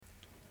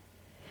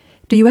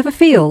Do you ever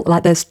feel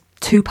like there's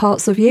two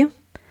parts of you?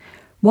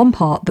 One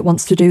part that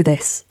wants to do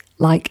this,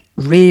 like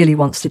really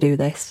wants to do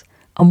this,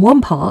 and one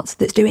part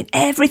that's doing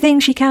everything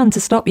she can to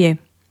stop you.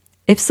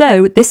 If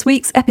so, this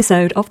week's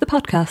episode of the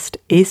podcast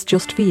is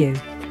just for you.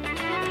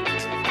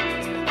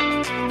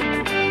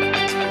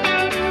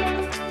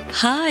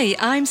 Hi,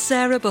 I'm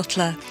Sarah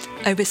Butler.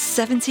 Over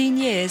 17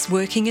 years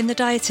working in the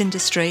diet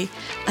industry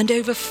and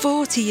over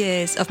 40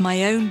 years of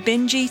my own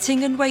binge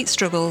eating and weight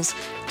struggles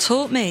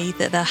taught me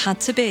that there had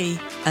to be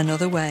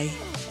another way.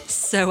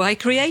 So I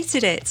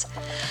created it.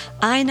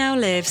 I now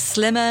live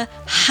slimmer,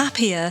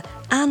 happier,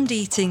 and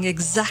eating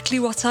exactly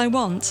what I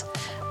want.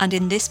 And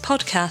in this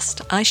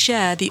podcast, I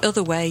share the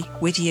other way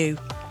with you.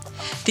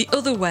 The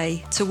other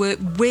way to work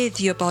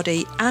with your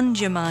body and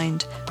your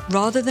mind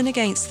rather than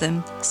against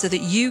them, so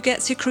that you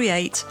get to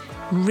create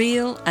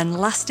real and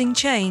lasting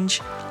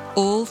change,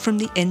 all from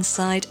the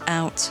inside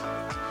out.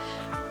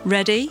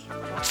 Ready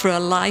for a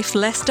life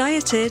less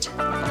dieted?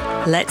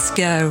 Let's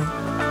go.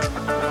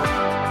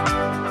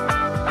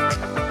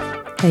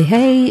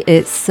 Hey,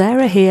 it's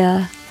Sarah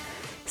here.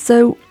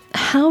 So,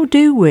 how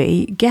do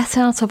we get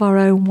out of our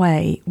own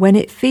way when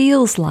it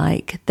feels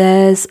like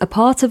there's a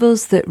part of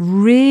us that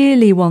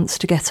really wants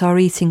to get our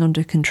eating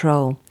under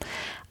control,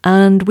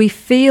 and we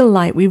feel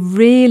like we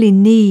really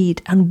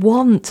need and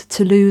want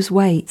to lose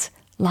weight,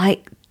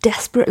 like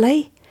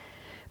desperately?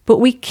 But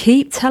we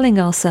keep telling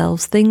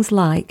ourselves things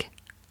like,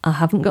 I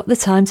haven't got the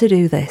time to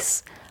do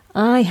this,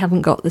 I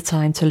haven't got the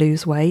time to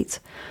lose weight,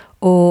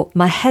 or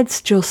my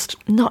head's just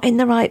not in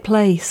the right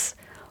place,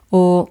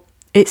 or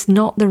it's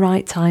not the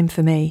right time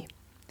for me.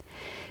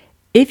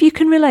 If you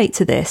can relate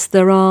to this,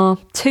 there are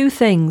two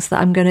things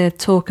that I'm going to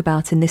talk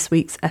about in this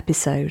week's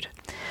episode.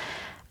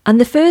 And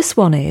the first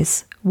one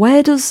is,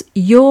 where does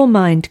your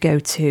mind go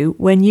to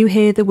when you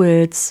hear the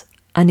words,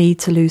 I need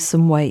to lose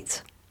some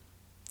weight?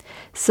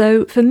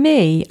 So for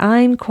me,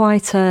 I'm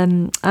quite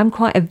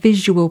a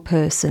visual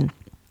person.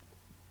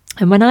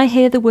 And when I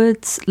hear the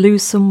words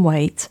lose some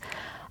weight,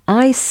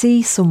 I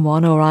see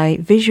someone, or I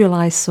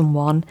visualise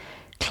someone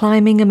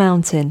climbing a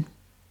mountain.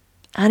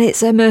 And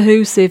it's a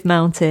massive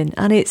mountain,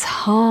 and it's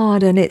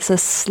hard, and it's a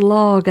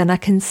slog, and I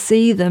can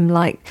see them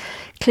like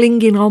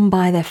clinging on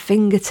by their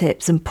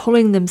fingertips and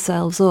pulling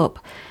themselves up.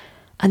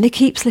 And they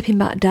keep slipping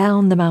back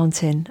down the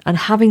mountain and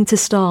having to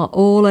start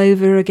all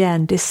over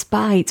again,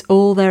 despite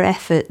all their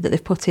effort that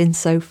they've put in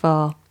so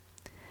far.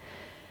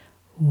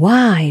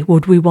 Why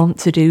would we want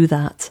to do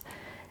that?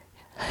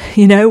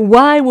 You know,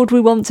 why would we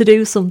want to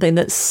do something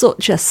that's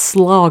such a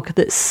slog,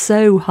 that's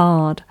so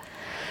hard?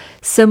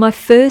 So my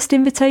first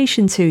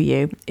invitation to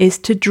you is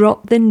to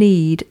drop the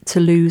need to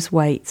lose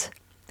weight.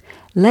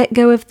 Let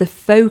go of the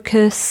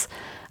focus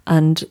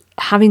and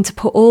having to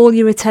put all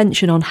your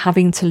attention on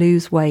having to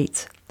lose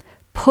weight.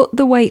 Put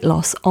the weight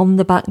loss on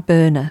the back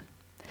burner.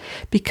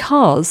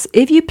 Because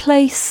if you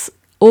place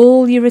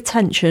all your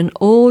attention,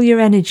 all your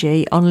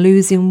energy on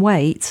losing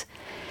weight,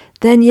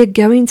 then you're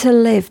going to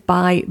live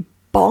by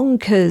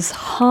bonkers,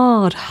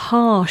 hard,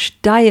 harsh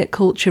diet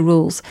culture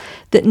rules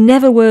that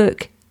never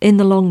work in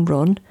the long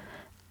run,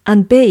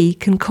 and B,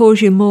 can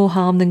cause you more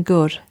harm than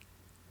good.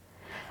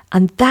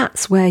 And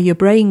that's where your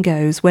brain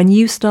goes when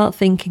you start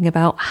thinking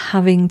about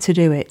having to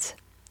do it.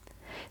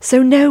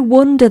 So no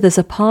wonder there's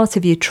a part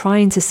of you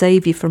trying to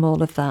save you from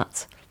all of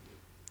that.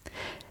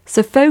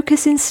 So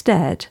focus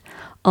instead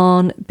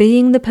on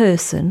being the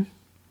person.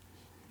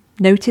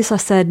 Notice I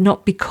said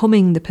not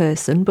becoming the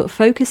person, but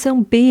focus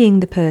on being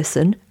the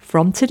person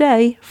from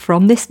today,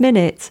 from this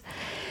minute,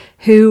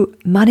 who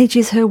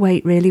manages her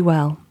weight really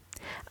well.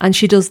 And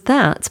she does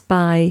that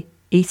by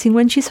eating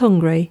when she's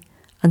hungry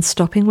and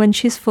stopping when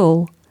she's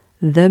full,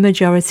 the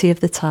majority of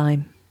the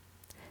time.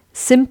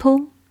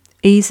 Simple,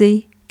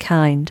 easy,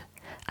 kind.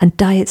 And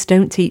diets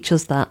don't teach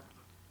us that.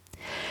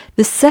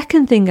 The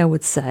second thing I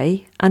would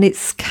say, and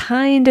it's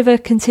kind of a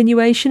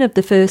continuation of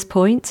the first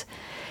point,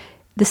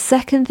 the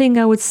second thing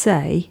I would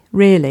say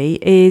really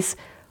is,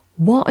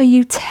 what are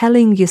you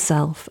telling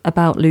yourself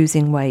about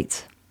losing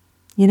weight?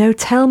 You know,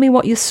 tell me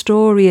what your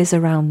story is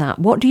around that.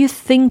 What do you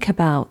think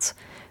about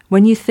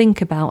when you think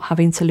about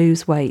having to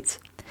lose weight?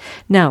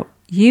 Now,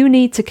 you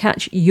need to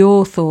catch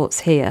your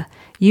thoughts here.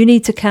 You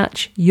need to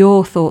catch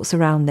your thoughts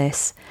around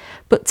this.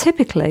 But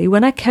typically,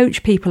 when I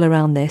coach people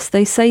around this,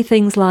 they say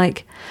things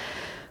like,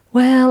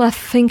 well, I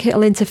think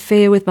it'll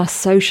interfere with my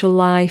social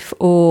life,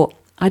 or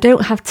I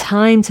don't have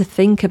time to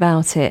think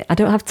about it. I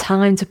don't have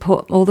time to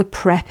put all the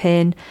prep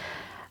in.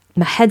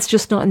 My head's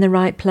just not in the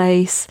right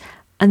place.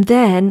 And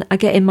then I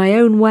get in my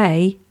own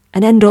way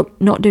and end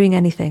up not doing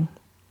anything.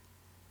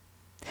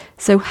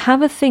 So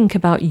have a think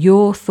about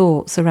your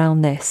thoughts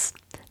around this.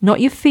 Not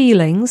your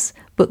feelings,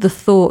 but the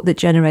thought that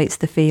generates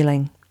the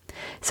feeling.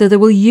 So there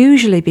will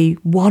usually be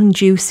one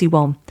juicy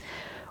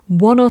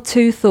one or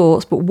two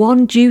thoughts, but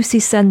one juicy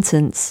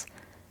sentence.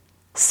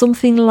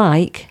 Something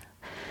like,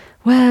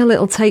 well,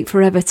 it'll take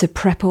forever to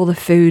prep all the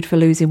food for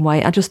losing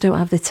weight. I just don't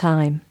have the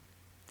time.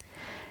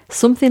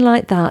 Something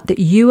like that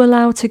you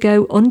allow to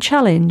go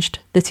unchallenged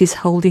that is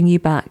holding you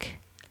back.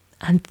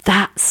 And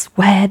that's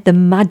where the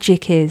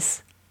magic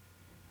is.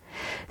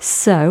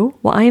 So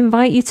what I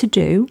invite you to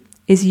do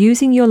is,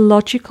 using your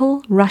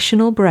logical,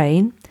 rational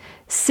brain,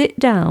 sit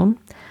down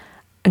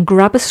and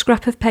grab a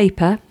scrap of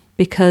paper,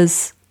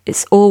 because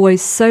it's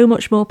always so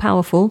much more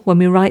powerful when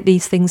we write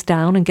these things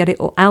down and get it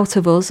out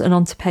of us and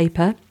onto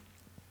paper.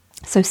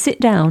 So sit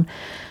down,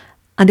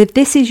 and if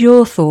this is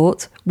your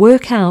thought,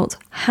 work out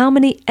how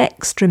many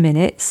extra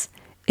minutes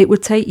it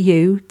would take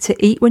you to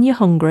eat when you're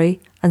hungry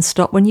and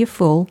stop when you're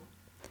full.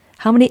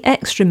 How many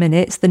extra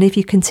minutes than if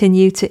you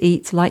continue to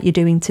eat like you're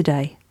doing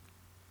today?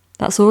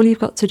 That's all you've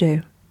got to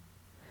do.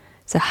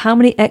 So how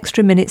many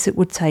extra minutes it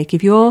would take?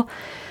 If you're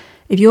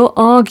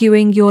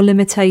arguing your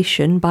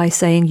limitation by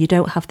saying you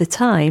don't have the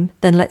time,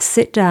 then let's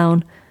sit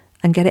down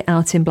and get it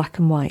out in black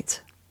and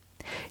white.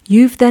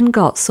 You've then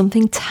got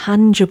something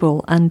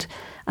tangible and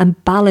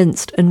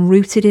balanced and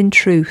rooted in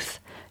truth,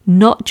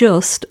 not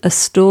just a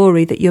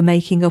story that you're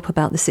making up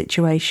about the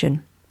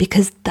situation,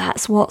 because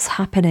that's what's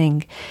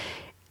happening.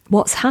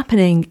 What's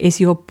happening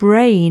is your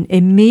brain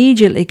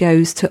immediately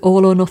goes to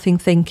all or nothing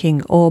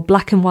thinking or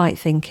black and white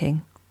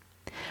thinking.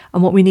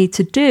 And what we need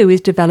to do is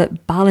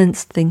develop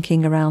balanced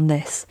thinking around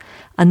this,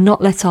 and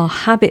not let our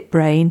habit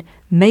brain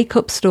make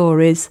up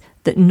stories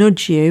that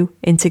nudge you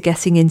into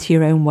getting in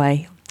your own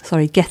way.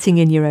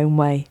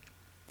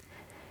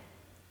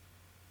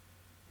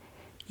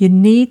 You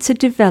need to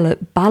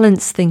develop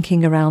balanced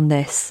thinking around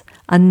this,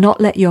 and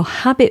not let your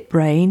habit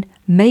brain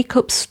make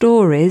up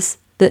stories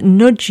that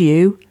nudge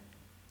you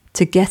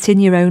to get in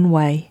your own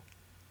way.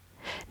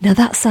 Now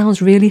that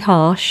sounds really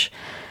harsh,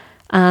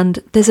 and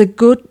there's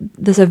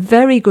a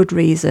very good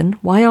reason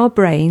why our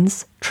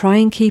brains try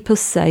and keep us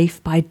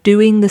safe by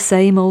doing the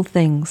same old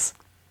things,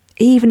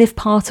 even if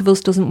part of us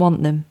doesn't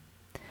want them.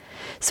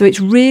 So it's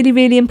really,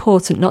 really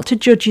important not to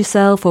judge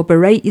yourself or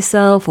berate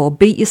yourself or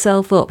beat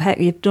yourself up. Heck,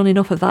 you've done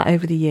enough of that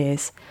over the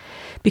years,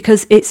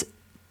 because it's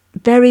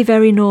very,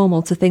 very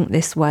normal to think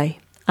this way.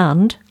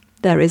 And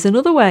there is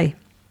another way.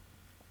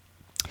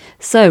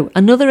 So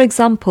another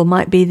example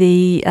might be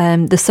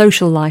the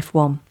social life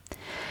one.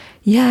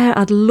 Yeah,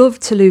 I'd love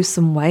to lose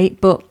some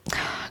weight, but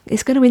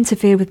it's going to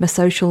interfere with my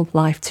social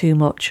life too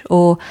much.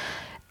 Or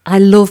I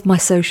love my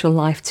social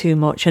life too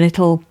much and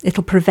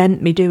it'll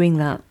prevent me doing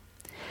that.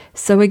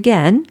 So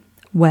again,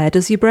 where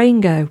does your brain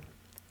go?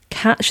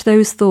 Catch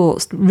those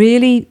thoughts.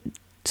 Really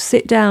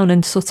sit down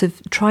and sort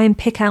of try and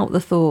pick out the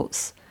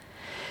thoughts.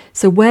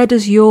 So where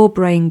does your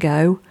brain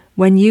go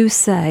when you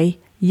say,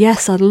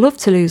 yes, I'd love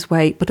to lose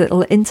weight, but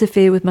it'll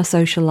interfere with my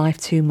social life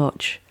too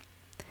much?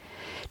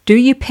 Do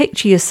you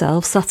picture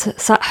yourself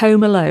sat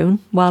home alone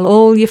while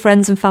all your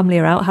friends and family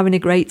are out having a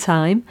great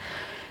time?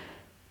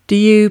 Do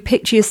you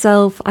picture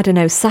yourself,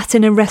 sat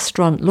in a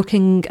restaurant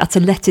looking at a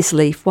lettuce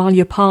leaf while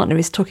your partner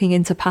is tucking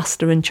into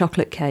pasta and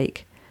chocolate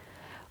cake?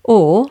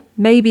 Or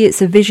maybe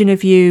it's a vision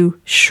of you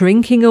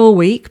shrinking all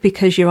week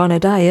because you're on a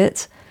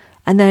diet,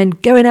 and then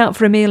going out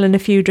for a meal and a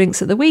few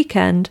drinks at the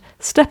weekend,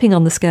 stepping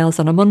on the scales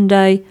on a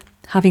Monday,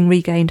 having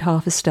regained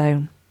half a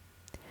stone.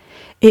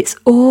 It's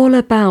all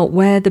about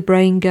where the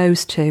brain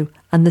goes to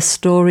and the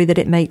story that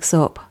it makes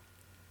up.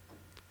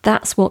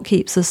 That's what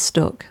keeps us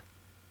stuck.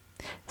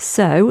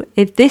 So,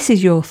 if this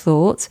is your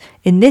thought,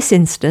 in this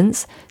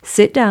instance,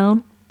 sit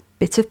down,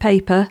 bit of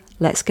paper,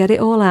 let's get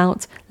it all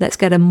out, let's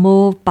get a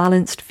more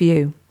balanced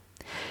view.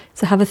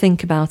 So have a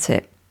think about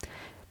it.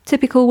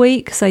 Typical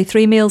week, say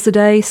 3 meals a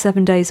day,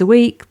 7 days a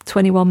week,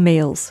 21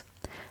 meals.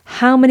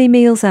 How many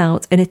meals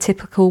out in a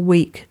typical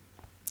week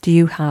do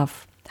you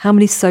have? How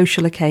many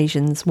social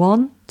occasions?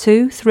 1,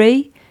 2,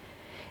 3?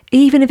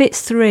 Even if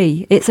it's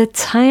 3, it's a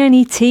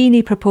tiny,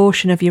 teeny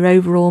proportion of your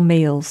overall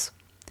meals.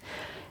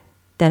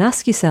 Then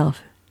ask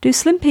yourself, do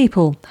slim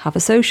people have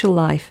a social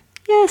life?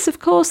 Yes, of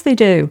course they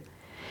do.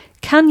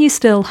 Can you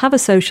still have a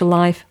social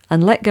life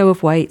and let go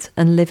of weight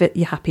and live at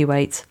your happy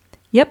weight?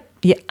 Yep,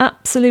 you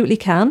absolutely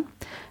can.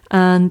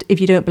 And if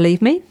you don't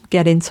believe me,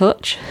 get in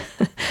touch.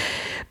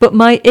 But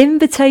my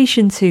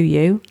invitation to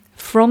you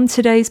from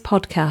today's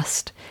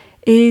podcast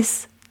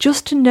is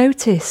just to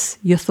notice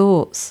your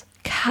thoughts,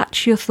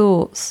 catch your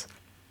thoughts,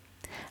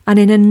 and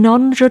in a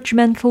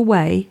non-judgmental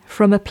way,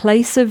 from a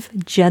place of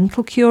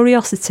gentle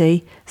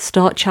curiosity,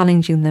 start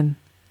challenging them.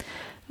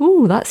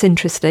 Ooh, that's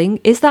interesting.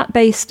 Is that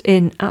based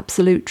in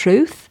absolute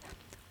truth?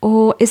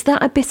 Or is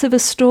that a bit of a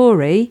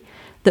story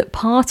that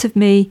part of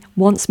me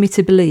wants me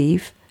to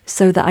believe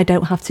so that I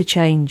don't have to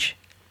change?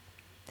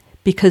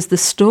 Because the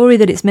story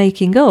that it's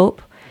making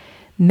up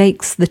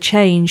makes the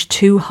change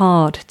too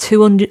hard,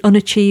 too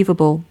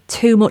unachievable,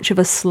 too much of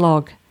a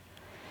slog.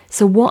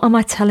 So what am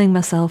I telling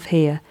myself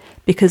here?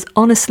 Because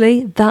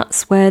honestly,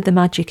 that's where the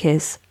magic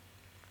is.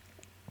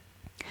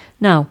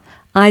 Now,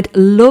 I'd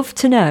love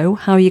to know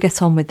how you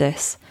get on with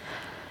this.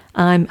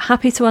 I'm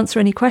happy to answer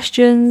any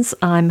questions.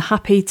 I'm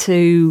happy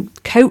to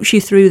coach you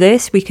through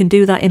this. We can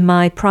do that in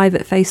my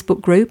private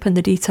Facebook group, and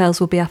the details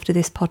will be after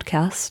this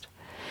podcast.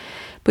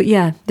 But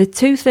yeah, the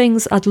 2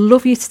 things I'd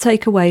love you to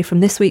take away from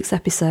this week's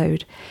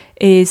episode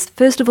is,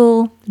 first of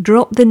all,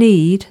 drop the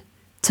need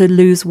to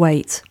lose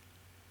weight.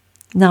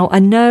 Now, I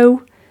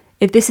know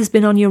if this has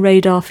been on your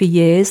radar for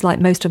years, like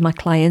most of my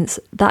clients,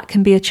 that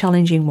can be a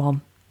challenging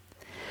one.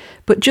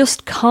 But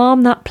just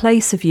calm that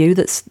place of you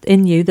that's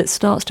in you that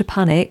starts to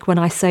panic when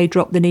I say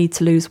drop the need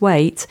to lose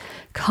weight.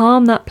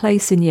 Calm that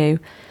place in you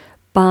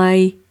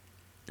by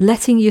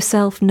letting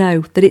yourself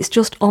know that it's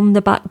just on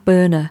the back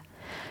burner.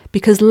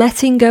 Because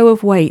letting go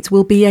of weight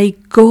will be a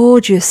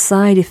gorgeous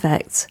side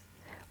effect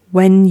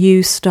when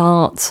you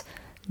start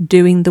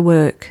doing the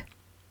work,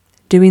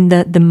 doing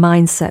the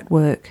mindset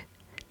work.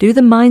 Do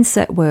the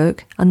mindset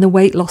work and the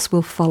weight loss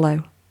will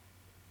follow.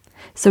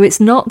 So it's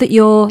not that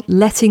you're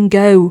letting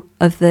go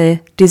of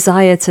the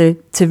desire to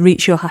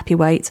reach your happy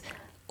weight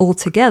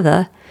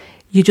altogether.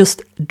 You're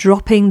just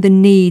dropping the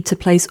need to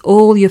place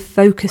all your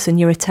focus and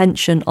your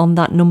attention on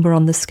that number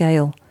on the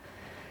scale.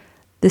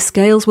 The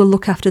scales will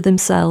look after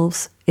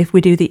themselves if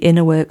we do the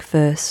inner work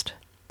first.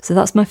 So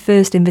that's my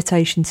first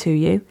invitation to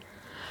you.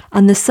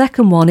 And the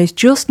second one is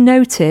just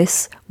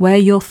notice where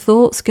your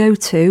thoughts go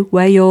to,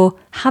 where your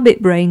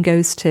habit brain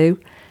goes to,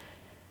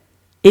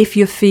 if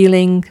you're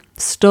feeling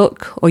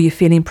stuck or you're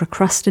feeling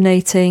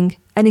procrastinating,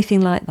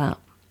 anything like that.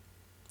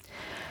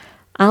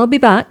 I'll be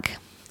back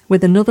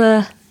with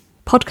another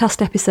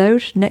podcast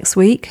episode next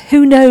week.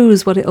 Who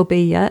knows what it'll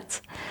be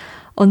yet?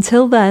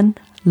 Until then,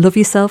 love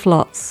yourself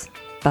lots.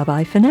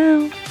 Bye-bye for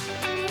now.